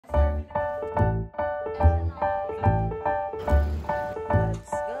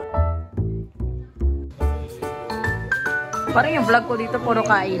Parang yung vlog ko dito, puro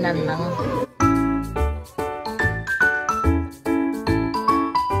kainan lang.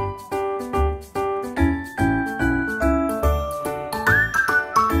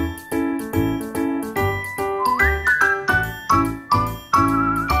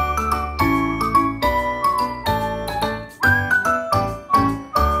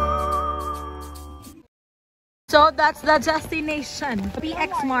 So that's the destination,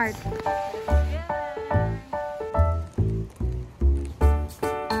 PX Mart.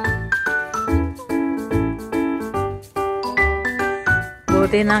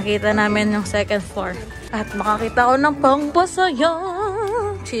 Buti nakita namin yung second floor. At makakita ko ng pangpasaya,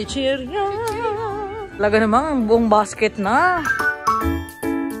 chichirya. Talaga namang buong basket na.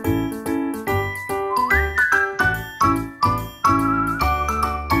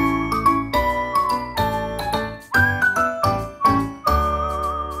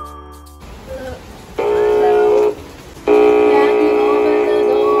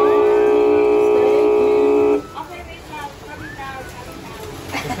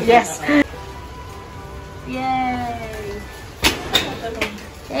 Yes. Yay.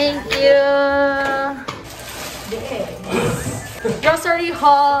 Thank you. Grocery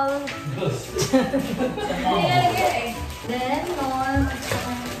haul. Then more.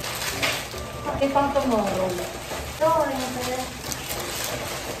 Ipang tomorrow. So,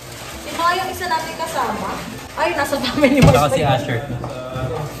 ito yung isa natin kasama. Ay, nasa family mo. Saka si Asher.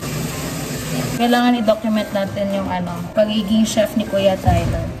 Kailangan i-document natin yung pagiging chef ni Kuya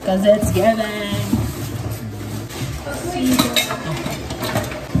Tyler. Cause it's given.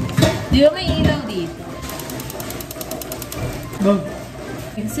 Di ba may ilaw dito?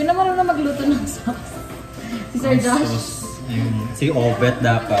 Sino marunong magluto ng sauce? Si Sir Josh? Si Obet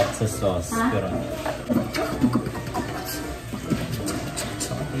dapat sa sauce. Pero...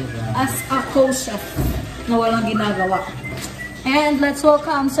 As a co-chef na walang ginagawa. And let's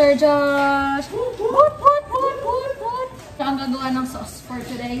welcome Sir Josh! Woot, woot, woot, woot, woot! Siya ang gagawa ng sauce for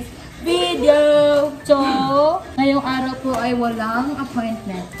today's video! So, ngayong araw po ay walang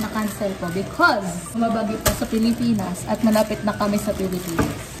appointment. Na-cancel po because mabagi po sa Pilipinas at malapit na kami sa Pilipinas.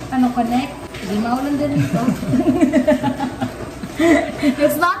 Ano connect? Hindi maulan din ito.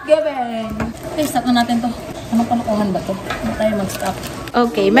 It's not given! Okay, start na natin to. Anong panukuhan ba to? Ano tayo mag-stop?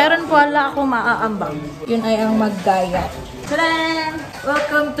 Okay, meron po wala akong maaambang. Yun ay ang maggaya. Tadaan!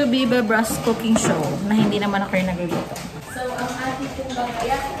 Welcome to bibeh.bruh's cooking show na hindi naman ako yung nagluluto. So, ang ating pong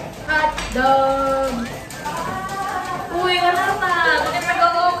bagaya, hot dog! Uy, wala pa!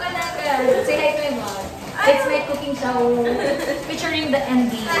 Nag-go ka na agad. Say hi to my mom. It's my cooking show featuring the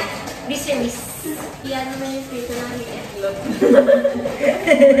MD. This series. Yan naman yung feature ng itlog.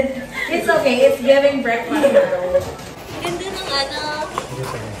 It's okay. It's giving breakfast now. Ganda ng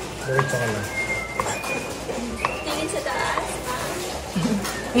tingin sa taas.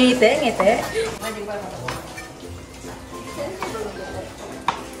 Ngiti, ngiti.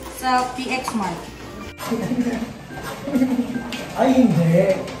 Sa PX Mart. Ay,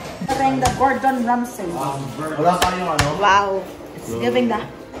 hindi. Giving the Gordon Ramsay. Wala kayong Wow. It's giving the...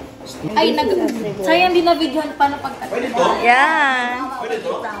 Ay, sayang din na videohan paano pagtatapos. Pwede to? Yeah. Pwede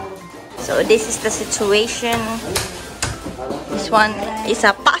to? So this is the situation. This one is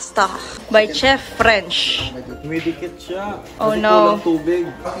a pasta by Chef French. Medikit siya. Oh no. Kulang tubig.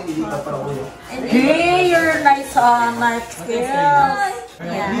 Hey, you're nice knife skills.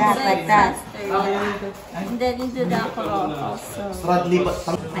 Yeah, like that. And then into the color also.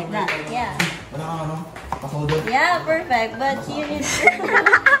 Like that. Yeah. Yeah, perfect. But you need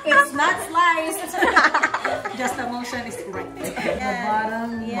It's not sliced. Just the motion is right. the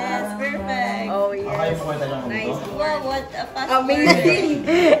bottom. Yes, perfect. Oh yeah. Nice. Wow, what a pasta. Amazing.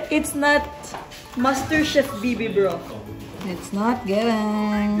 It's not Master Chef bibeh.bruh. It's not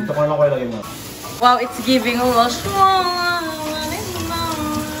given. Ito ko lang kayo lagay mo. Wow, it's giving a lot.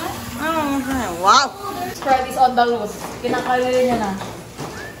 Wow. Let's try this on the loose. Kinakaluyo niya na.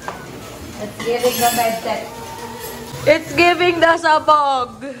 It's giving the bed set. It's giving the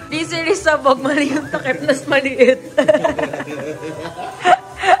sabog. Di series sabog, mali yung takip nas maliit.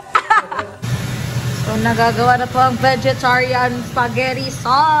 So, nagagawa na po ang vegetarian spaghetti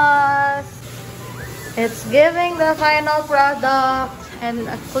sauce. It's giving the final product and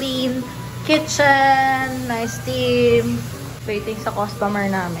a clean kitchen. Nice team. Waiting sa customer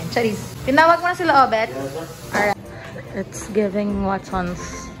namin. Charis. Tinawag mo na sila, Obet? Alright. It's giving Watson's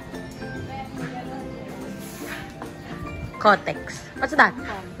Kotex. What's that?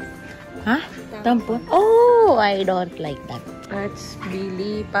 Huh? Tampon? Oh, I don't like that. Let's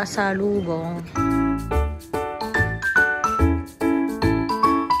bili pasalubong.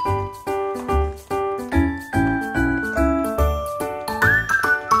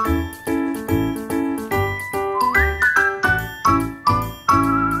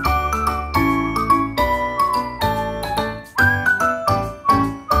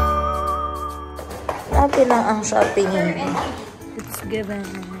 lang ang shopping. It's given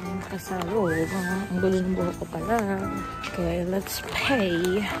kasalo. Ang gulo ng buhok ko pala. Okay, let's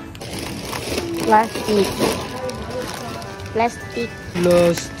pay. Plastic. Plastic.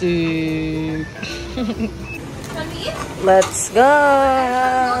 Plastic. Let's go!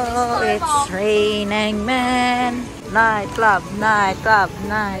 It's raining, man. Nightclub, nightclub,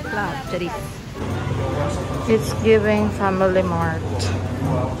 nightclub. Sorry. It's giving Family Mart.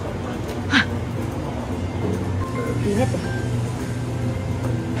 Init eh.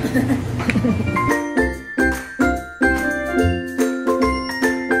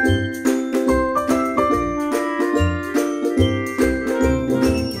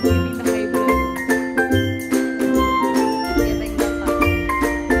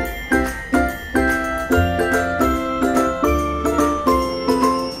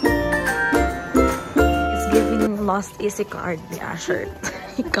 Lost easy card ni Asher.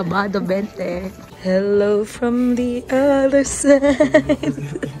 Kabado 20. Hello from the other side.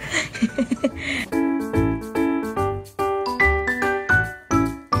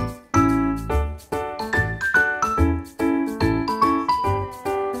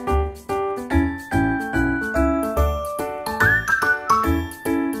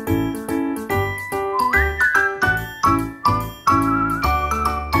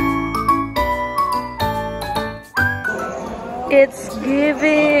 It's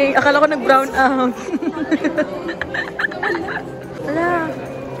giving. Akala ko nag-brown out. Wala.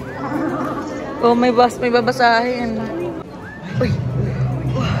 Oh, may babasahin. Uy.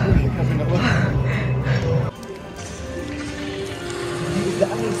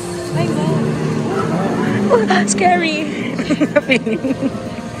 Ay, oh, scary.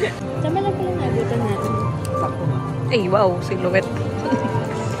 Tama lang pala nabutan natin. Ay, wow. Silhouette.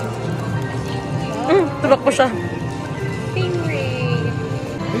 Tulak po siya.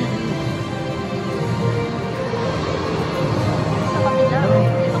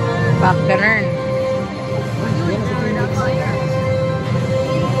 Back ganun.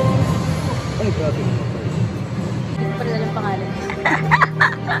 Ay, grabe. Hindi ko pa rin alam pangalan.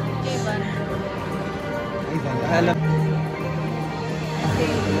 Alam.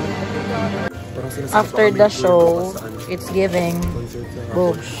 After the show, it's giving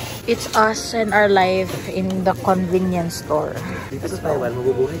boobs. It's us and our life in the convenience store. Dito sa Taiwan,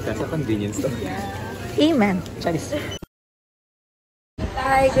 mabubuhay ka sa convenience store. Amen. Charis.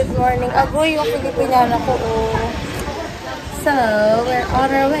 Hi, good morning. Agoy yung Pilipinana ko. So, we're on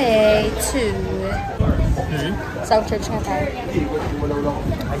our way to South Church nga tayo.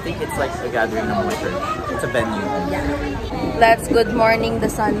 I think it's like a gathering of my church. It's a venue. Yeah. Let's good morning the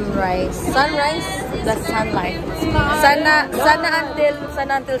sunrise. Sunrise? The sunlight. Sana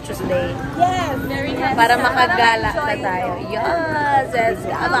until Tuesday. Yes! Para makagala na tayo. Yes! Yes!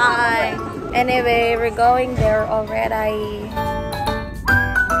 Bye! Anyway, we're going there already.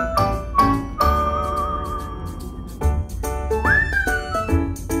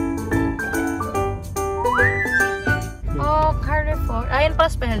 Ayan pa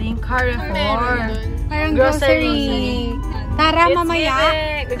spelling, Carrefour. Parang grocery. Tara, mamaya.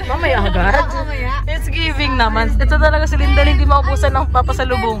 Mamaya agad? It's giving naman. Ito talaga si Linda, hindi maubusan ng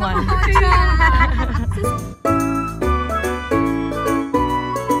papasalubungan.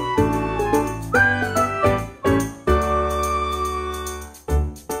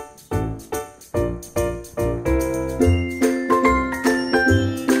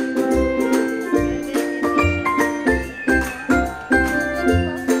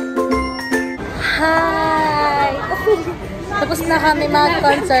 Tapos na kami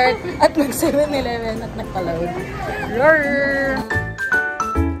mag-concert at mag-7-Eleven at nagpa-load. Roar!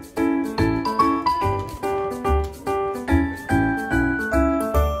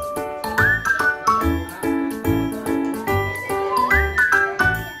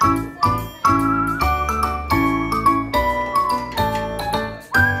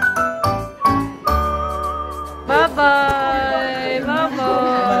 Bye-bye!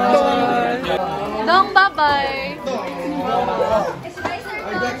 Bye-bye! Dong, bye-bye!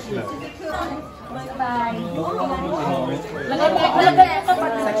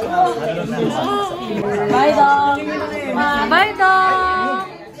 Bye, dog. Bye, dog.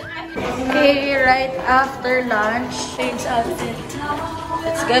 Okay, right after lunch, change outfit.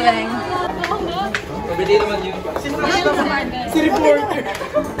 It's giving. Si reporter.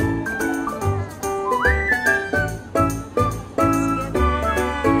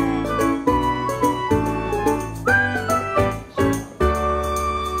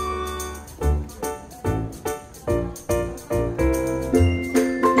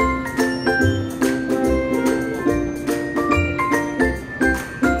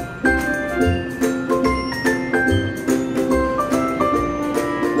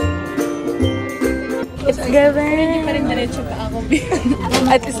 Gavin! Hindi pa rin diretso pa ako.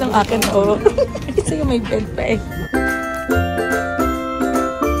 At least ang akin, oh. At least yung may bed pa eh.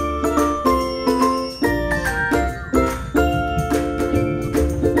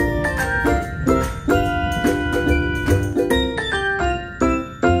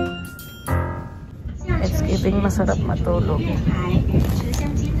 It's giving masarap matulog.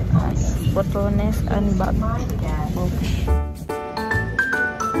 Botones and bag. Okay.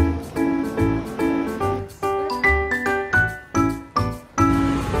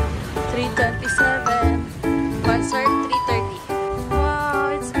 Concert 3:30.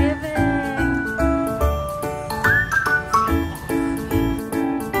 Wow, it's giving.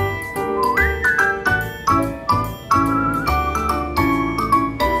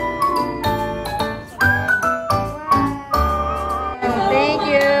 Thank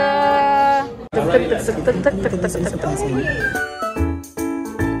you.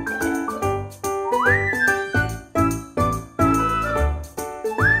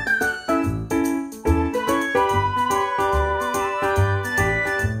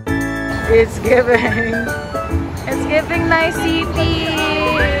 It's giving. It's giving nice city.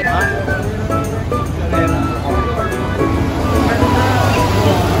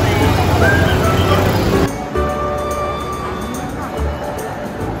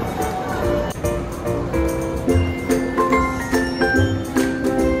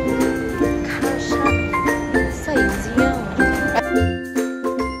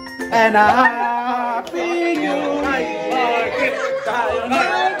 And a happy new year. Tayo na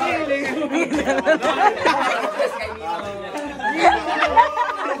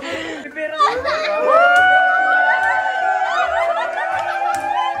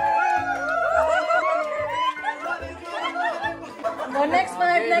Oh, next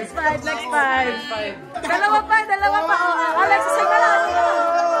five. Dalawa pa. Oh, Alex, isa na lang.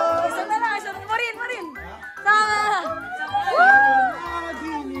 Marin.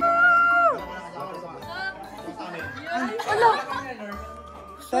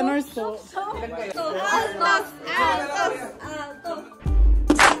 Tenors po. Altos.